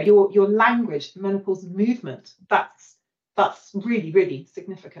 your language, the menopause movement, that's really, really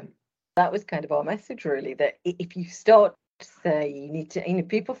significant. That was kind of our message, really, that if you start to say you need to,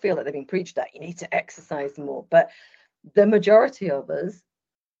 people feel that they've been preached that you need to exercise more, but the majority of us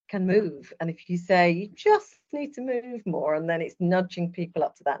can move. And if you say you just need to move more, and then it's nudging people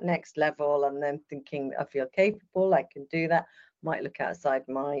up to that next level, and then thinking, I feel capable, I can do that, might look outside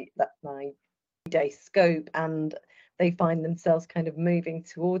my day scope, and they find themselves kind of moving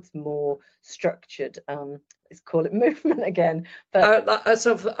towards more structured, let's call it movement again. But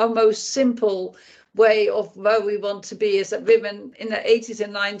sort of our most simple way of where we want to be is that women in their 80s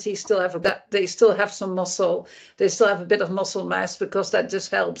and 90s still have some muscle, they still have a bit of muscle mass, because that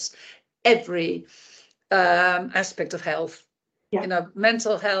just helps every aspect of health. Yeah.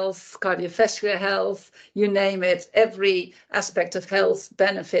 Mental health, cardiovascular health, you name it, every aspect of health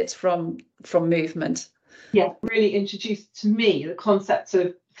benefits from movement. Yeah, really introduced to me the concept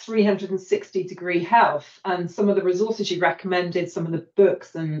of 360-degree health, and some of the resources you recommended, some of the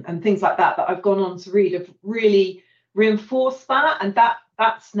books and things like that I've gone on to read have really reinforced that. And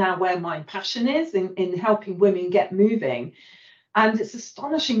that's now where my passion is, in helping women get moving. And it's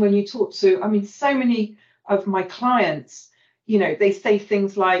astonishing when you talk to, so many of my clients, they say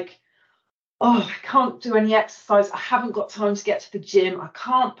things like, oh, I can't do any exercise, I haven't got time to get to the gym, I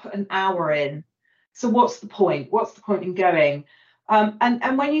can't put an hour in. So what's the point? What's the point in going?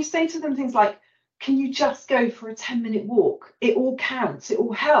 And when you say to them things like, can you just go for a 10-minute walk? It all counts, it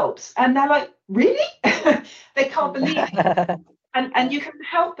all helps. And they're like, really? They can't believe it. And you can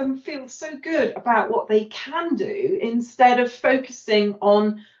help them feel so good about what they can do instead of focusing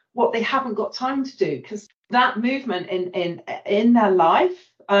on what they haven't got time to do. Because that movement in their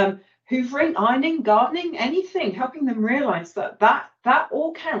life, hoovering, ironing, gardening, anything, helping them realize that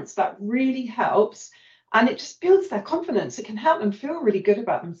all counts, that really helps. And it just builds their confidence. It can help them feel really good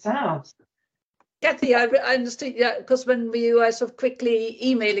about themselves. Kathy, I understood, yeah, because when we were sort of quickly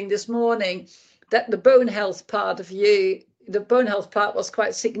emailing this morning, that the bone health part of you, the bone health part was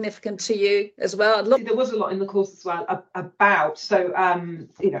quite significant to you as well. There was a lot in the course as well about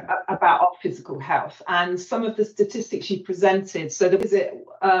about our physical health, and some of the statistics you presented. So there was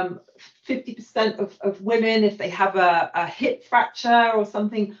 50% of women, if they have a hip fracture or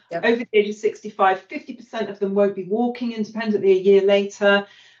something, yep, over the age of 65, 50% of them won't be walking independently a year later.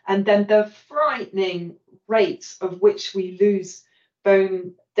 And then the frightening rate of which we lose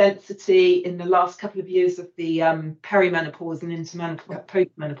bone density in the last couple of years of the perimenopause and into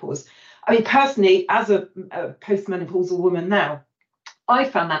postmenopause. I mean, personally, as a postmenopausal woman now, I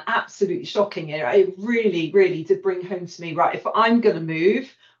found that absolutely shocking. It really, really did bring home to me, right, if I'm going to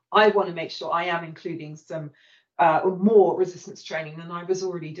move, I want to make sure I am including some more resistance training than I was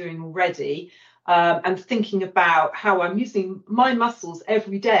already doing already. And thinking about how I'm using my muscles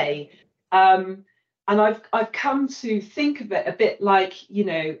every day. And I've come to think of it a bit like,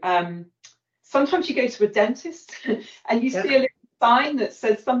 sometimes you go to a dentist and you see a little sign that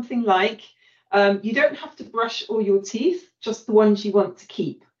says something like, you don't have to brush all your teeth, just the ones you want to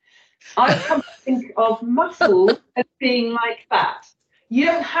keep. I've come to think of muscles as being like that. You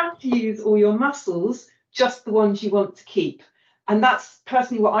don't have to use all your muscles, just the ones you want to keep. And that's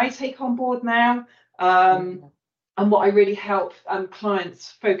personally what I take on board now, and what I really help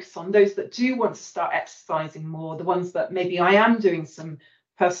clients focus on, those that do want to start exercising more, the ones that maybe I am doing some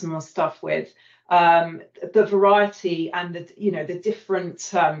personal stuff with, the variety and the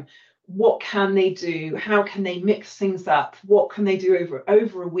different, what can they do, how can they mix things up, what can they do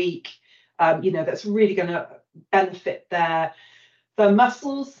over a week, that's really going to benefit their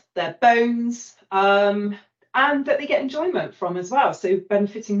muscles, their bones, and that they get enjoyment from as well, so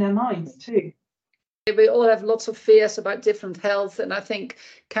benefiting their minds too. We all have lots of fears about different health, and I think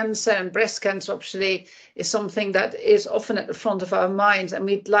cancer and breast cancer obviously is something that is often at the front of our minds, and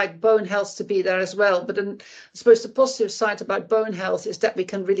we'd like bone health to be there as well. But then I suppose the positive side about bone health is that we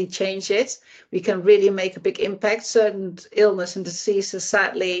can really change it. We can really make a big impact. Certain illness and diseases,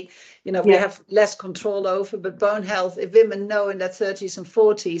 sadly, we have less control over, but bone health, if women know in their 30s and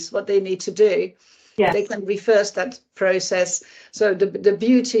 40s what they need to do, they can reverse that process. So the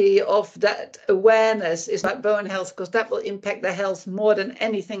beauty of that awareness is about bone health, because that will impact their health more than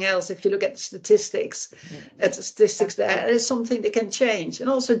anything else. If you look at the statistics, there is something they can change.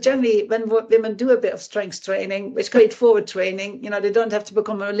 And also generally when women do a bit of strength training, which is straightforward training, they don't have to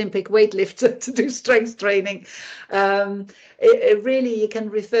become an Olympic weightlifter to do strength training. It really, you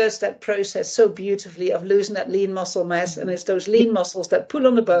can reverse that process so beautifully of losing that lean muscle mass. And it's those lean muscles that pull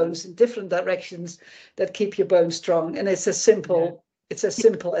on the bones in different directions that keep your bones strong. And it's as simple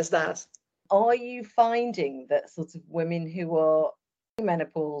as that. Are you finding that sort of women who are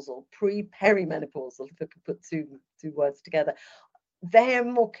menopause or pre-perimenopausal, if I could put two words together, they're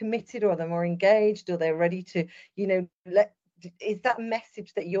more committed, or they're more engaged, or they're ready to, is that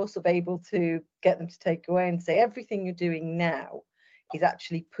message that you're sort of able to get them to take away and say everything you're doing now is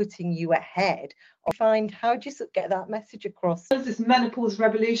actually putting you ahead? Or how do you sort of get that message across? There's this menopause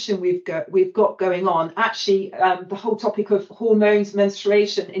revolution we've got going on. Actually, the whole topic of hormones,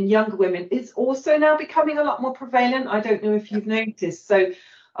 menstruation in younger women is also now becoming a lot more prevalent. I don't know if you've noticed. So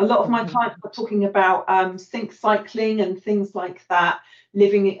a lot of my clients are talking about sync cycling and things like that,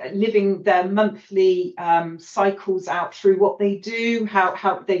 living their monthly cycles out through what they do,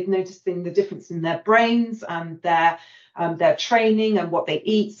 how they've noticed the difference in their brains and their training and what they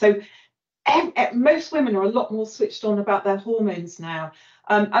eat. So most women are a lot more switched on about their hormones now.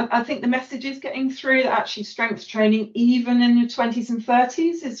 I think the message is getting through that actually strength training, even in your 20s and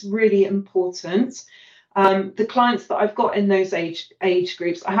 30s, is really important. The clients that I've got in those age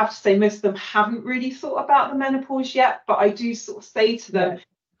groups, I have to say most of them haven't really thought about the menopause yet, but I do sort of say to them,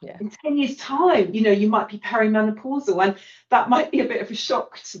 in 10 years time, you might be perimenopausal, and that might be a bit of a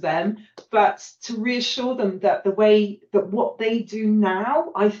shock to them, but to reassure them that what they do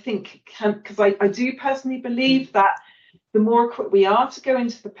now, I think because I do personally believe that the more equipped we are to go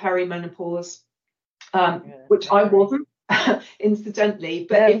into the perimenopause, which I wasn't, incidentally,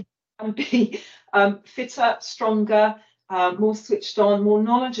 but if and be fitter, stronger, more switched on, more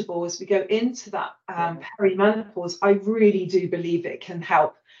knowledgeable as we go into that perimenopause, I really do believe it can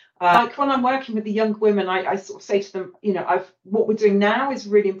help. Like when I'm working with the young women, I sort of say to them, you know, what we're doing now is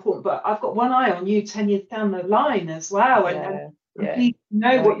really important, but I've got one eye on you 10 years down the line as well. And please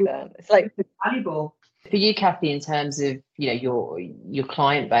know what you're it's like valuable. For you, Kathy, in terms of, you know, your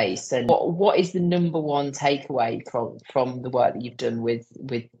client base, and what is the number one takeaway from the work that you've done with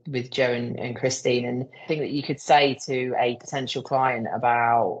Jo and Christine, and thing that you could say to a potential client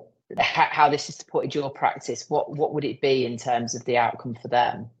about how this has supported your practice? What would it be in terms of the outcome for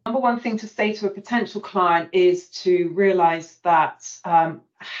them? Number one thing to say to a potential client is to realise that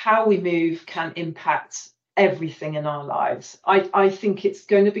how we move can impact everything in our lives. I think it's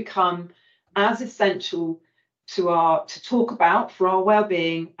going to become as essential to talk about for our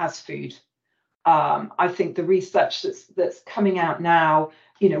well-being as food. I think the research that's coming out now,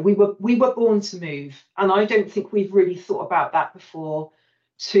 you know, we were born to move, and I don't think we've really thought about that before.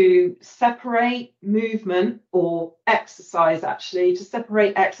 To separate movement or exercise, actually, to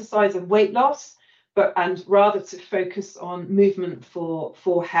separate exercise and weight loss, and rather to focus on movement for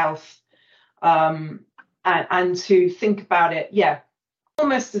health, and to think about it,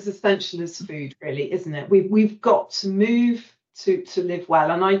 almost as essential as food, really, isn't it? We've got to move to live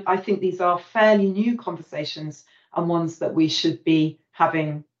well, and I think these are fairly new conversations and ones that we should be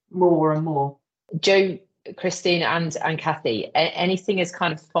having more and more. Jo, Christine and Kathy, anything as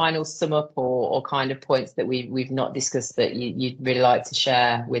kind of final sum up or kind of points that we've not discussed that you'd really like to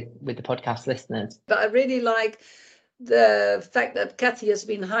share with the podcast listeners? But I really like the fact that Kathy has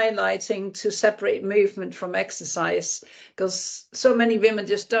been highlighting to separate movement from exercise, because so many women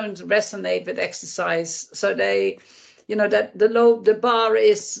just don't resonate with exercise. So they, you know, that the bar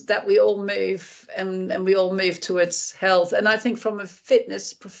is that we all move and we all move towards health. And I think from a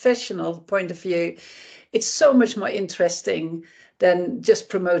fitness professional point of view, it's so much more interesting than just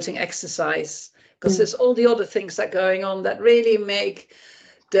promoting exercise, because there's all the other things that are going on that really make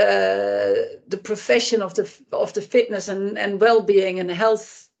the profession of the fitness and well-being and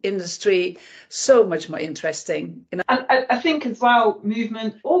health industry so much more interesting. You know? And I think as well,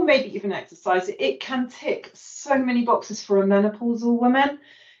 movement or maybe even exercise, it can tick so many boxes for a menopausal woman.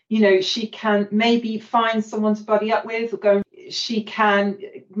 You know, she can maybe find someone to buddy up with, or go. She can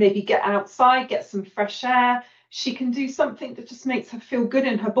maybe get outside, get some fresh air. She can do something that just makes her feel good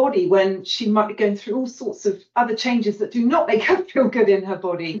in her body when she might be going through all sorts of other changes that do not make her feel good in her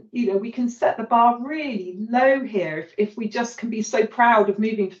body. You know, we can set the bar really low here if we just can be so proud of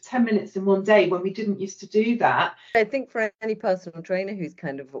moving for 10 minutes in one day when we didn't used to do that. I think for any personal trainer who's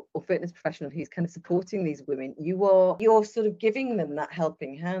kind of, or fitness professional who's kind of supporting these women, you're sort of giving them that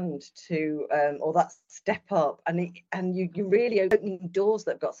helping hand to, or that step up, and you really opening doors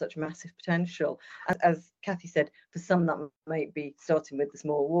that have got such massive potential. As Kathy said, for some that might be starting with the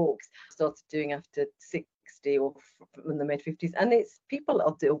small walks, started doing after 60 or in the mid-50s, and it's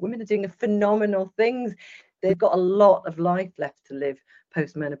women are doing phenomenal things. They've got a lot of life left to live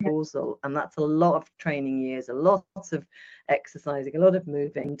post-menopausal, and that's a lot of training years, a lot of exercising, a lot of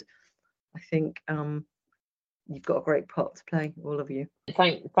moving. I think you've got a great part to play, all of you.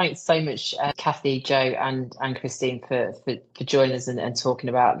 Thanks so much, Kathy, Jo, and Christine for joining us and talking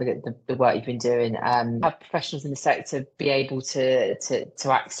about the work you've been doing. Have professionals in the sector be able to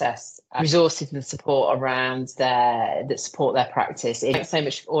access resources and support around that support their practice. Thanks so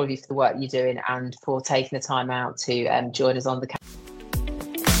much, all of you, for the work you're doing and for taking the time out to join us on the.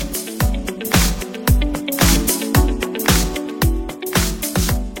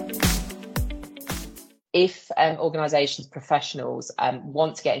 If organisations, professionals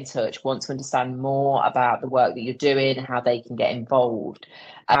want to get in touch, want to understand more about the work that you're doing, how they can get involved,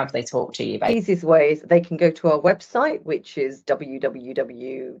 how do they talk to you? The easiest way is they can go to our website, which is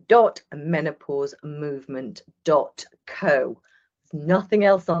www.menopausemovement.co. There's nothing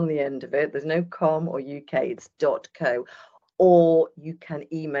else on the end of it. There's no com or UK, it's .co. Or you can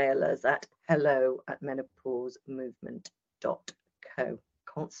email us at hello@menopausemovement.co.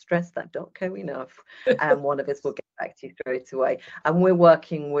 Can't stress that .co enough, and one of us will get back to you straight away. And we're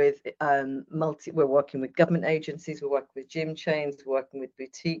working with we're working with government agencies, we're working with gym chains, we're working with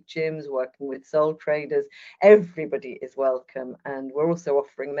boutique gyms, working with sole traders. Everybody is welcome, and we're also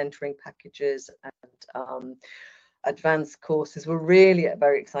offering mentoring packages and advanced courses. We're really at a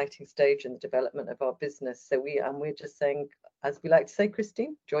very exciting stage in the development of our business. So we're just saying, as we like to say,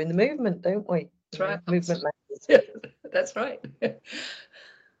 Christine, join the movement, don't we? That's right. Movement matters. That's right.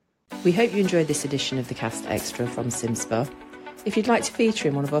 We hope you enjoyed this edition of the Cast Extra from SimSpa. If you'd like to feature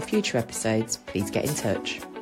in one of our future episodes, please get in touch.